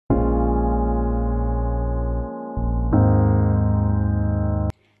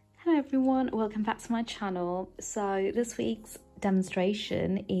everyone, welcome back to my channel. So this week's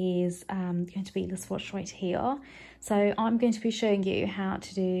demonstration is going to be this swatch right here. So I'm going to be showing you how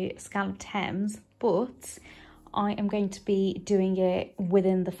to do scalloped hems, but I am going to be doing it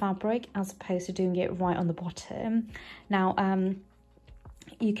within the fabric as opposed to doing it right on the bottom. Now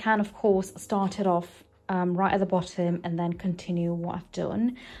you can of course start it off right at the bottom and then continue what I've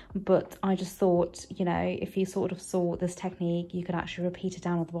done, but I just thought, you know, if you sort of saw this technique, you could actually repeat it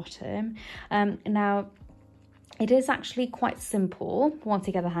down at the bottom. Now it is actually quite simple once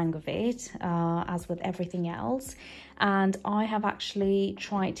you get the hang of it, as with everything else, and I have actually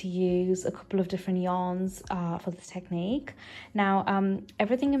tried to use a couple of different yarns for this technique. Now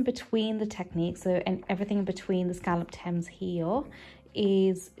everything in between the technique, and everything in between the scalloped hems here,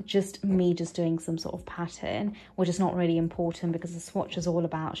 is just me doing some sort of pattern, which is not really important because the swatch is all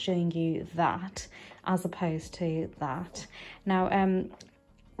about showing you that as opposed to that. Now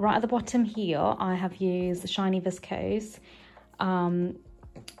right at the bottom here I have used the shiny viscose. I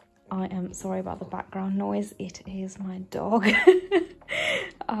am sorry about the background noise, it is my dog.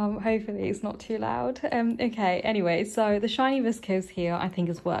 Hopefully it's not too loud. Okay, anyway, so the shiny viscose here I think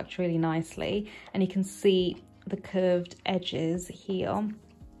has worked really nicely, and you can see the curved edges here.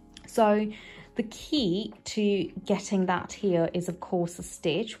 So the key to getting that here is of course a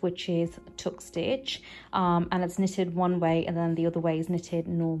stitch, which is tuck stitch, and it's knitted one way and then the other way is knitted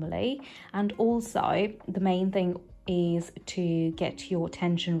normally. And also the main thing is to get your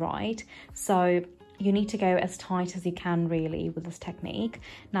tension right, so you need to go as tight as you can really with this technique.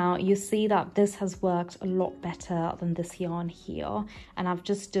 Now you see that this has worked a lot better than this yarn here, and I've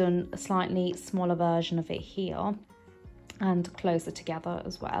just done a slightly smaller version of it here and closer together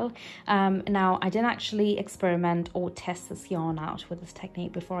as well. Now I didn't actually experiment or test this yarn out with this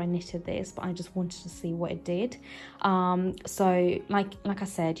technique before I knitted this, but I just wanted to see what it did. So like I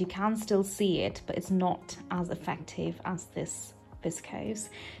said, you can still see it, but it's not as effective as this viscose.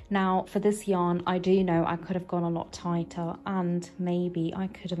 Now for this yarn I do know I could have gone a lot tighter, and maybe I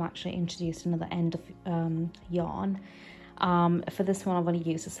could have actually introduced another end of yarn. For this one I've only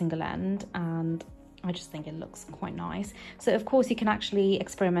used a single end, and I just think it looks quite nice. So of course you can actually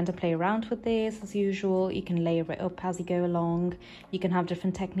experiment and play around with this as usual. You can layer it up as you go along. You can have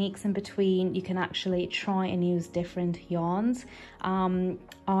different techniques in between. You can actually try and use different yarns. In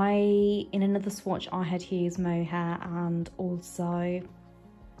another swatch I had used mohair and also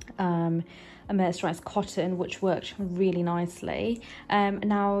a mercerized cotton, which worked really nicely.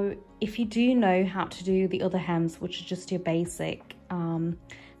 Now if you do know how to do the other hems, which is just your basic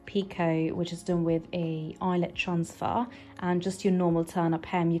picot, which is done with a eyelet transfer, and just your normal turn-up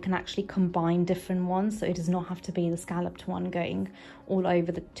hem, you can actually combine different ones, so it does not have to be the scalloped one going all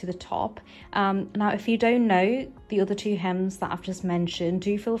over to the top. Now if you don't know the other two hems that I've just mentioned,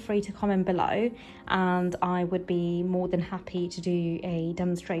 do feel free to comment below and I would be more than happy to do a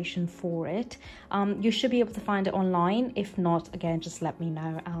demonstration for it. You should be able to find it online. If not, again, just let me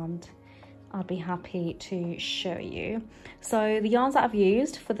know and I'll be happy to show you. So the yarns that I've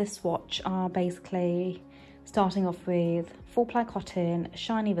used for this swatch are basically starting off with 4-ply cotton,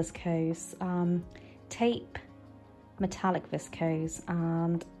 shiny viscose, tape, metallic viscose,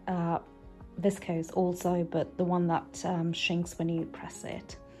 and viscose also, but the one that shrinks when you press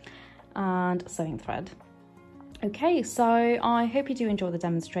it, and sewing thread. Okay, so I hope you do enjoy the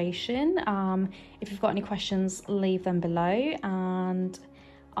demonstration. If you've got any questions, leave them below, and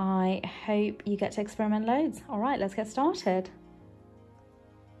I hope you get to experiment loads. All right, let's get started.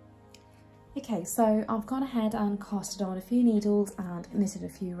 Okay, so I've gone ahead and casted on a few needles and knitted a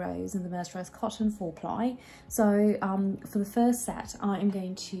few rows in the mercerized cotton 4-ply. So for the first set, I am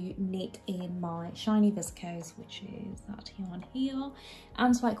going to knit in my shiny viscose, which is that yarn here.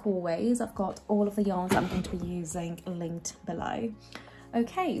 And like always, I've got all of the yarns I'm going to be using linked below.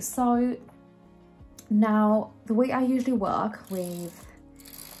 Okay, so now the way I usually work with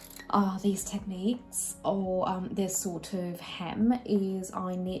these techniques or this sort of hem is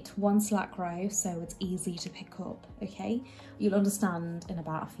I knit one slack row so it's easy to pick up. Okay, you'll understand in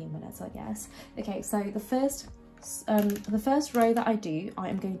about a few minutes, I guess. Okay, so the first row that I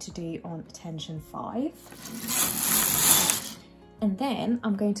am going to do on tension 5, and then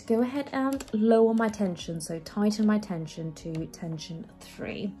I'm going to go ahead and lower my tension, so tighten my tension to tension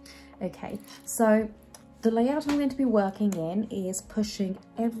 3. Okay, so the layout I'm going to be working in is pushing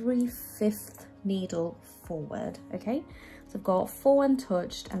every 5th needle forward. Okay, so I've got 4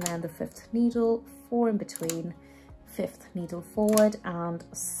 untouched and then the 5th needle, 4 in between, 5th needle forward, and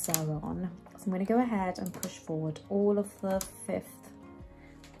so on. So I'm going to go ahead and push forward all of the 5th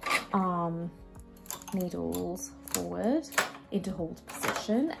needles forward into hold position.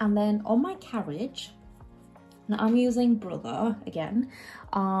 section, and then on my carriage, now I'm using Brother again.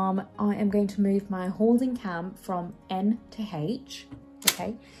 I am going to move my holding cam from N to H.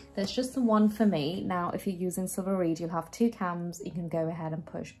 Okay, there's just the one for me. Now, if you're using Silver Reed, you'll have 2 cams. You can go ahead and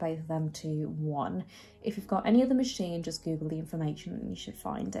push both of them to 1. If you've got any other machine, just Google the information and you should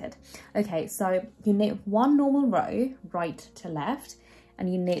find it. Okay, so you knit 1 normal row, right to left,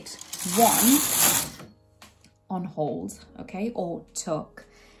 and you knit 1 on hold, okay, or tuck.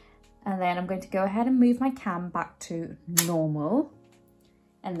 And then I'm going to go ahead and move my cam back to normal,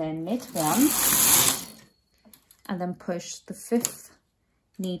 and then knit 1, and then push the 5th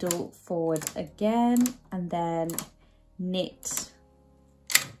needle forward again, and then knit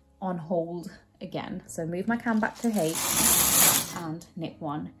on hold again. So move my cam back to H and knit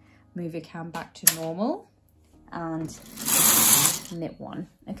 1, move your cam back to normal and knit 1.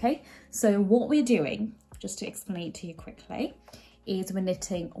 Okay, so what we're doing, just to explain it to you quickly, is we're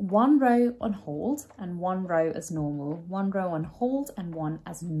knitting 1 row on hold and 1 row as normal, 1 row on hold and 1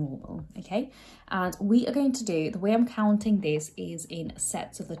 as normal. Okay, and we are going to do, the way I'm counting this is in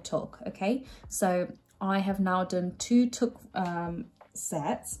sets of the tuck. Okay, so I have now done 2 tuck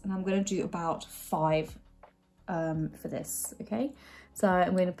sets, and I'm going to do about 5 for this. Okay, so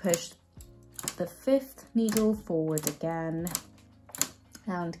I'm going to push the 5th needle forward again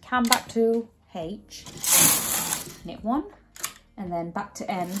and cam back to H, knit 1, and then back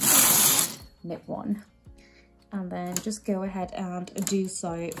to N, knit 1, and then just go ahead and do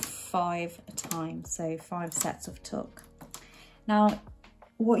so 5 times, so 5 sets of tuck. Now,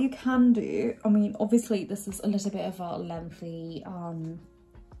 what you can do, I mean, obviously this is a little bit of a lengthy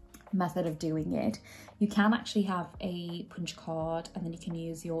method of doing it. You can actually have a punch card, and then you can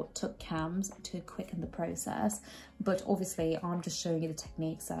use your tuck cams to quicken the process, but obviously I'm just showing you the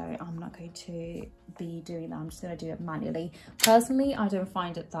technique, so I'm not going to be doing that. I'm just going to do it manually. Personally, I don't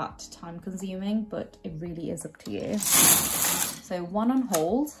find it that time consuming, but it really is up to you. So 1 on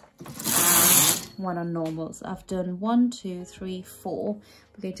hold and 1 on normal. So I've done 1, 2, 3, 4.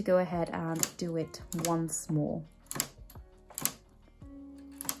 We're going to go ahead and do it once more.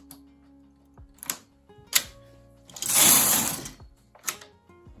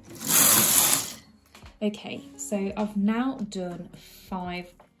 Okay, so I've now done 5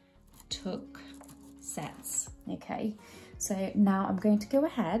 tuck sets. Okay, so now I'm going to go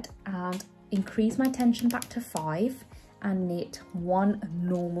ahead and increase my tension back to 5 and knit 1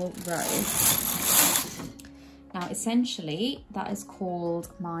 normal row. Now essentially that is called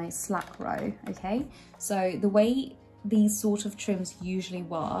my slack row. Okay, so the way these sort of trims usually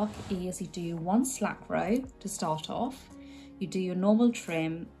work is you do 1 slack row to start off, you do your normal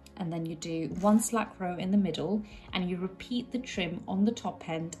trim, and then you do 1 slack row in the middle, and you repeat the trim on the top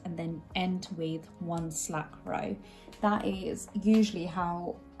end and then end with 1 slack row. That is usually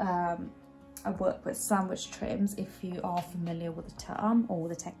how I work with sandwich trims, if you are familiar with the term or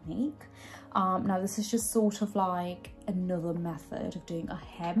the technique. Now this is just sort of like another method of doing a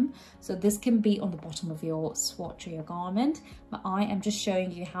hem. So this can be on the bottom of your swatch or your garment, but I am just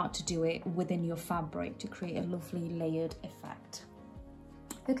showing you how to do it within your fabric to create a lovely layered effect.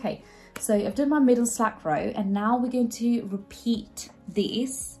 Okay, so I've done my middle slack row, and now we're going to repeat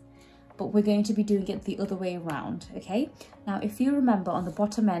this, but we're going to be doing it the other way around. Okay, now if you remember, on the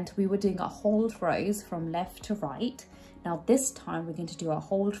bottom end we were doing our hold rows from left to right. Now this time we're going to do our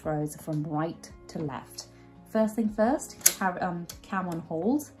hold rows from right to left. First thing first, cam on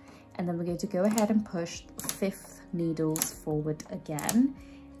hold, and then we're going to go ahead and push 5th needles forward again,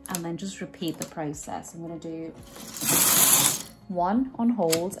 and then just repeat the process. I'm going to do 1 on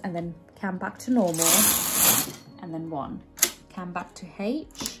hold, and then cam back to normal, and then 1, cam back to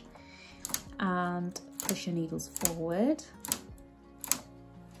H, and push your needles forward,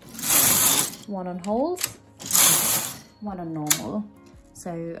 1 on hold, 1 on normal.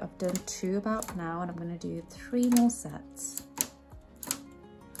 So I've done 2 about now, and I'm going to do 3 more sets.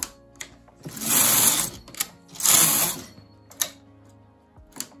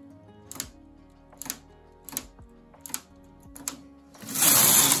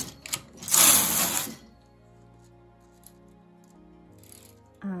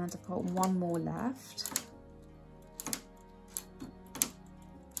 And I've got 1 more left.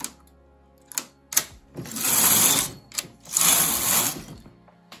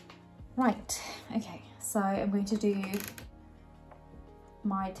 Right, okay, so I'm going to do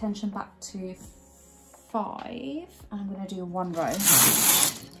my tension back to 5, and I'm going to do 1 row.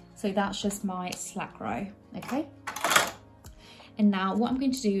 So that's just my slack row, okay? And now what I'm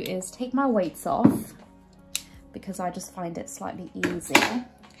going to do is take my weights off, because I just find it slightly easier,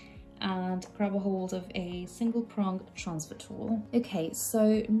 and grab a hold of a single prong transfer tool. Okay,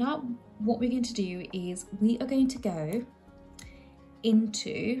 so now what we're going to do is we are going to go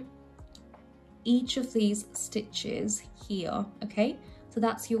into each of these stitches here, okay? So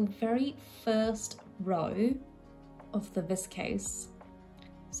that's your very first row of the viscose.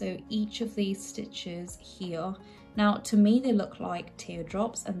 So each of these stitches here. Now, to me, they look like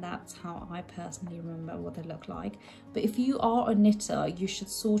teardrops, and that's how I personally remember what they look like. But if you are a knitter, you should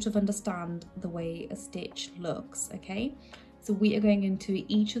sort of understand the way a stitch looks, okay? So we are going into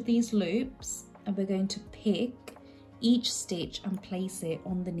each of these loops, and we're going to pick each stitch and place it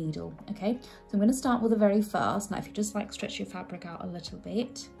on the needle, okay? So I'm going to start with the very first. Now, if you just like stretch your fabric out a little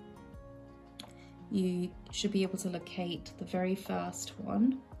bit, you should be able to locate the very first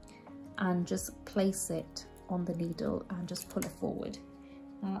one and just place it on the needle and just pull it forward.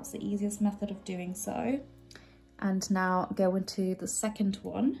 Now that's the easiest method of doing so. And now go into the second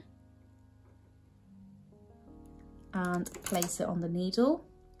one and place it on the needle,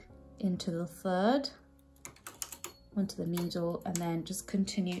 into the third, onto the needle, and then just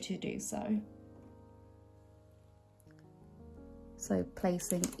continue to do so. So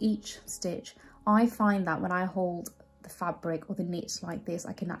placing each stitch. I find that when I hold the fabric or the knit like this,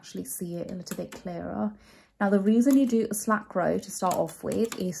 I can actually see it a little bit clearer. Now, the reason you do a slack row to start off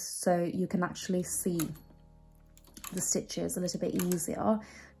with is so you can actually see the stitches a little bit easier.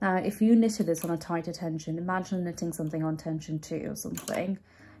 Now, if you knitted this on a tighter tension, imagine knitting something on tension 2 or something,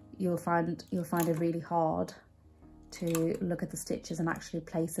 you'll find it really hard to look at the stitches and actually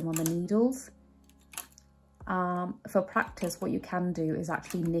place them on the needles. For practice, what you can do is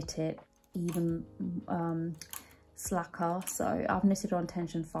actually knit it even slacker. So I've knitted on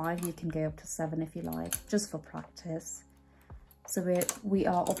tension 5, you can go up to 7 if you like, just for practice. So we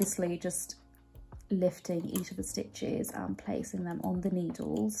are obviously just lifting each of the stitches and placing them on the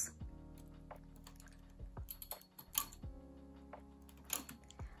needles.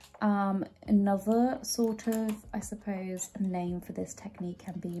 Another sort of, I suppose, name for this technique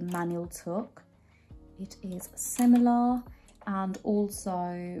can be manual tuck. It is similar, and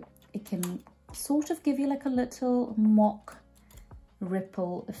also it can sort of give you like a little mock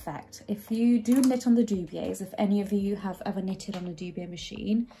ripple effect. If you do knit on the doubiers, if any of you have ever knitted on a dubier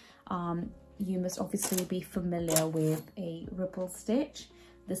machine, you must obviously be familiar with a ripple stitch.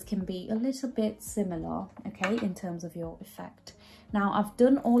 This can be a little bit similar, okay, in terms of your effect. Now, I've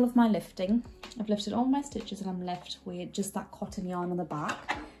done all of my lifting. I've lifted all my stitches and I'm left with just that cotton yarn on the back.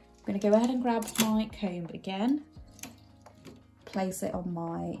 I'm going to go ahead and grab my comb again, place it on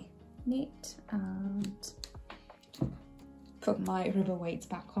my knit and put my rubber weights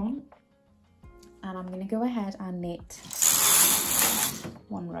back on, and I'm going to go ahead and knit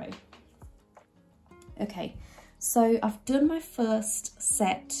one row. Okay, so I've done my first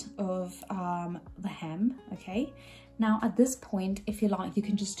set of the hem, okay? Now at this point, if you like, you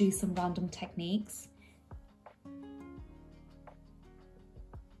can just do some random techniques.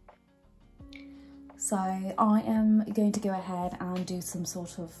 So I am going to go ahead and do some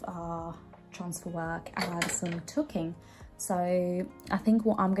sort of transfer work and some tucking. So I think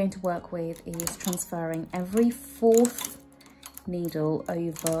what I'm going to work with is transferring every 4th needle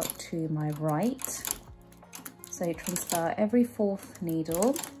over to my right. So transfer every 4th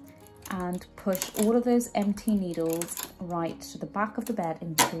needle and push all of those empty needles right to the back of the bed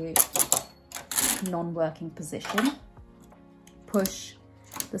into non-working position. Push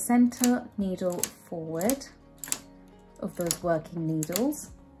the center needle forward of those working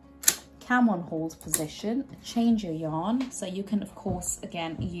needles, cam on hold position, change your yarn. So you can of course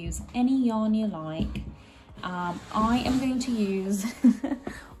again use any yarn you like. I am going to use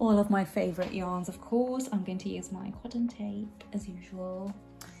all of my favorite yarns, of course. I'm going to use my cotton tape as usual,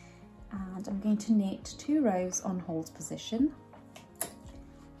 and I'm going to knit 2 rows on hold position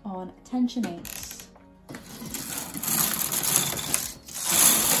on tension 8.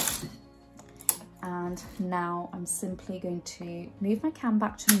 And now I'm simply going to move my cam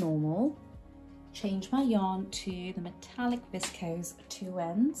back to normal, change my yarn to the metallic viscose 2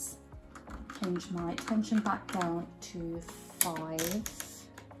 ends, change my tension back down to 5,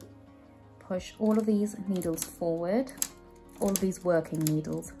 push all of these needles forward, all of these working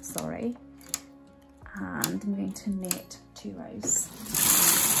needles, sorry, and I'm going to knit 2 rows.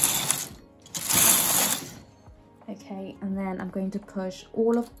 Okay, and then I'm going to push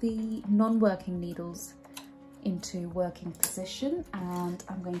all of the non-working needles into working position, and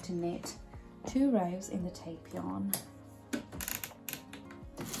I'm going to knit 2 rows in the tape yarn.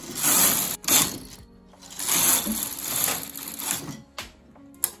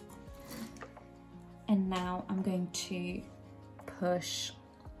 And now I'm going to push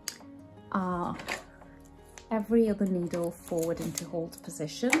every other needle forward into hold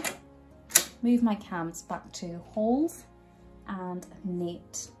position, move my cams back to hold, and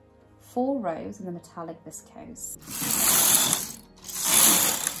knit 4 rows in the metallic viscose.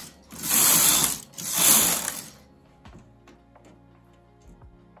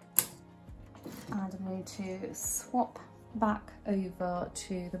 And I'm going to swap back over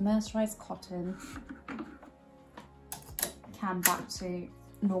to the mercerized cotton, cam back to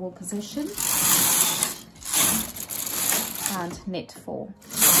normal position, and knit 4.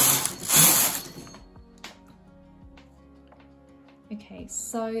 Okay,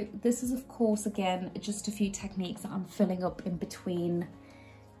 so this is of course again just a few techniques that I'm filling up in between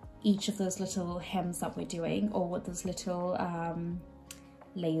each of those little hems that we're doing, or those little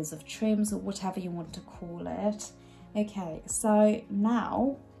layers of trims, or whatever you want to call it. Okay, so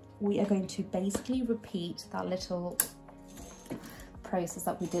now we are going to basically repeat that little process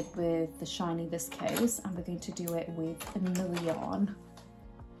that we did with the shiny viscose, and we're going to do it with another yarn.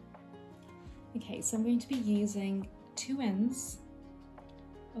 Okay, so I'm going to be using 2 ends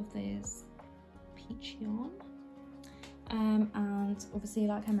of this peach yarn, and obviously,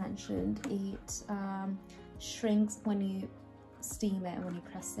 like I mentioned, it shrinks when you steam it and when you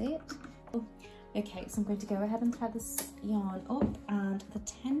press it. Okay, so I'm going to go ahead and thread this yarn up, and the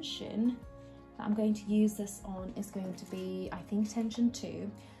tension that I'm going to use this on is going to be, I think, tension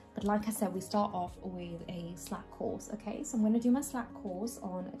 2, but like I said, we start off with a slack course. Okay, so I'm going to do my slack course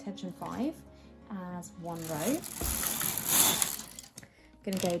on tension 5 as 1 row.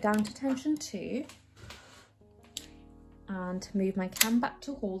 Going to go down to tension 2 and move my cam back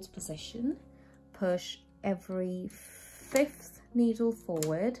to hold position, push every 5th needle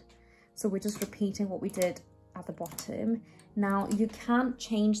forward. So we're just repeating what we did at the bottom. Now you can't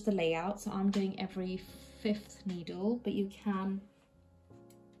change the layout, so I'm doing every 5th needle, but you can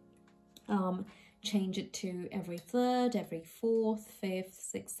change it to every 3rd, every 4th, 5th,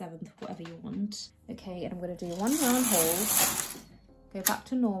 6th, 7th, whatever you want. Okay, and I'm going to do 1 round hold, go back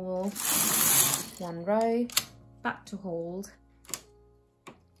to normal, 1 row, back to hold,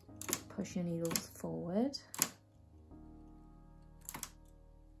 push your needles forward,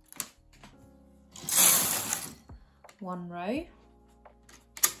 one row,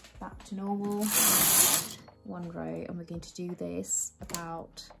 back to normal, 1 row, and we're going to do this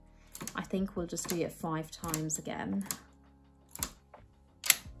about, I think we'll just do it 5 times again.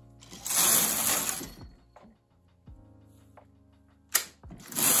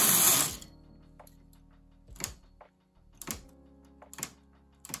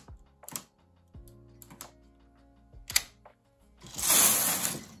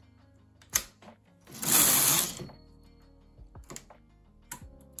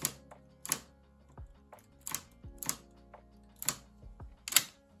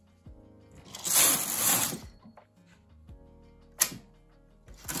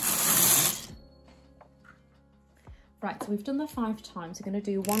 Right, so we've done that 5 times. We're going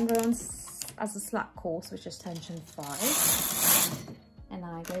to do 1 row as a slack course, which is tension 5. And then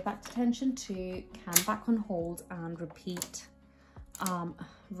I go back to tension 2, cam back on hold, and repeat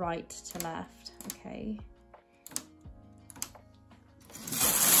right to left. Okay.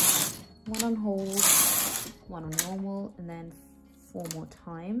 1 on hold, 1 on normal, and then 4 more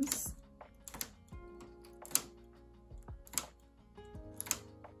times.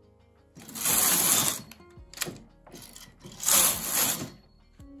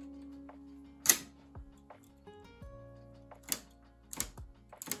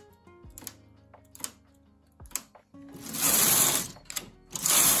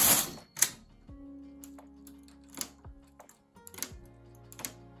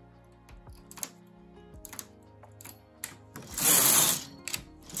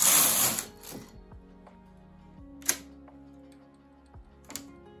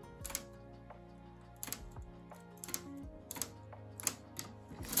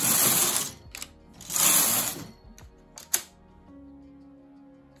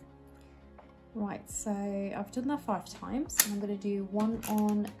 Right, so I've done that 5 times, and I'm going to do 1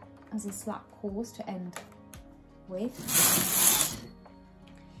 on as a slack course to end with.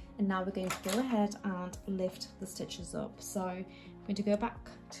 And now we're going to go ahead and lift the stitches up. So I'm going to go back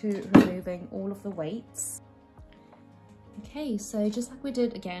to removing all of the weights. Okay, so just like we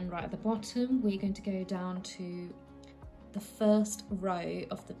did again right at the bottom, we're going to go down to the first row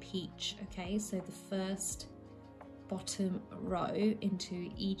of the peach. Okay, so the first bottom row into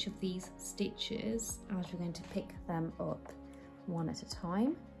each of these stitches, as we're going to pick them up 1 at a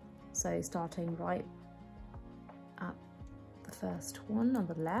time. So starting right at the first one on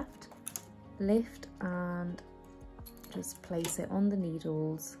the left, lift and just place it on the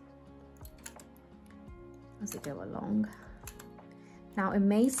needles as you go along. Now it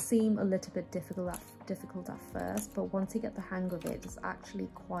may seem a little bit difficult at first, but once you get the hang of it, it's actually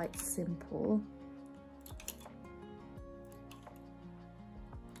quite simple.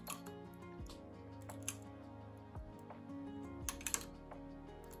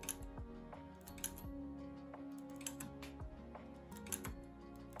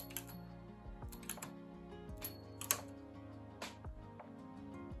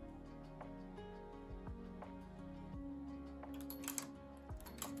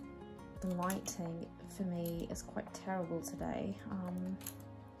 The lighting for me is quite terrible today,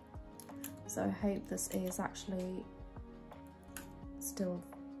 so I hope this is actually still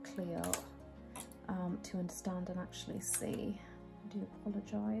clear to understand and actually see. I do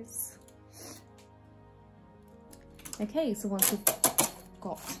apologise. Okay, so once you've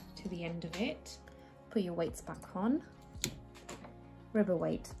got to the end of it, put your weights back on, rubber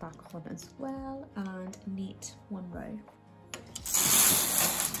weight back on as well, and knit one row.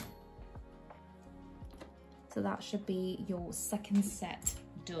 So that should be your second set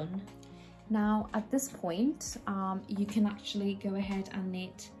done. Now at this point, you can actually go ahead and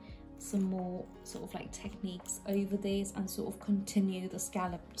knit some more sort of like techniques over this and sort of continue the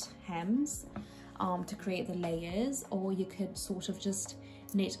scalloped hems to create the layers, or you could sort of just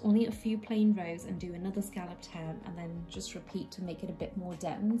knit only a few plain rows and do another scalloped hem and then just repeat to make it a bit more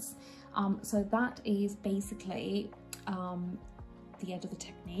dense. So that is basically the end of the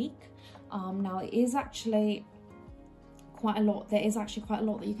technique. Now it is actually quite a lot, there is actually quite a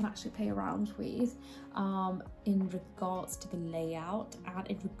lot that you can actually play around with in regards to the layout and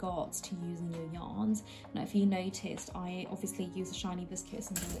in regards to using your yarns. Now if you noticed, I obviously use the shiny viscose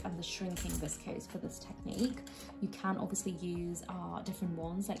and the shrinking viscose for this technique. You can obviously use different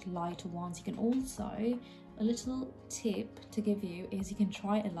ones, like lighter ones. You can also, a little tip to give you is you can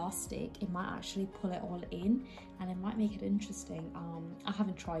try elastic. It might actually pull it all in and it might make it interesting. I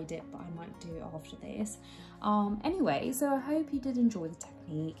haven't tried it, but I might do it after this. Anyway, so I hope you did enjoy the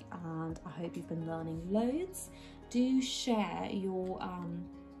technique and I hope you've been learning loads. Do share your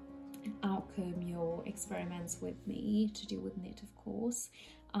outcome, your experiments with me to do with knit, of course.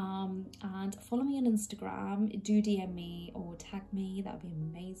 And follow me on Instagram, do DM me or tag me, that would be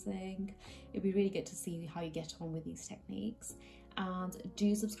amazing. It'd be really good to see how you get on with these techniques. And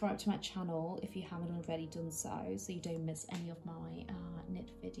do subscribe to my channel if you haven't already done so you don't miss any of my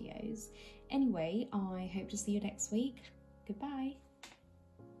knit videos. Anyway, I hope to see you next week. Goodbye.